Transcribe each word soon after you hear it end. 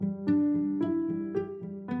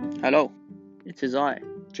Hello, it is I,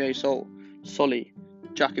 J Sol, Solly,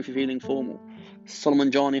 Jack if you're feeling formal,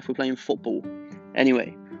 Solomon Johnny if we're playing football.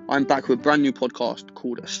 Anyway, I'm back with a brand new podcast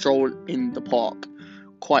called A Stroll in the Park.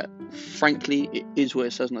 Quite frankly, it is what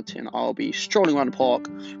it says on the tin. I'll be strolling around the park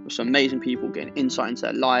with some amazing people, getting insight into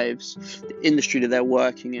their lives, the industry that they're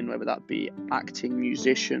working in, whether that be acting,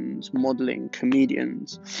 musicians, modelling,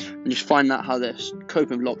 comedians, and just find out how they're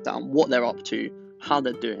coping with lockdown, what they're up to, how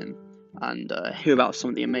they're doing, and hear about some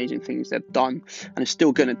of the amazing things they've done and are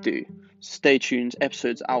still going to do. Stay tuned,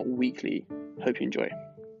 episodes out weekly. Hope you enjoy.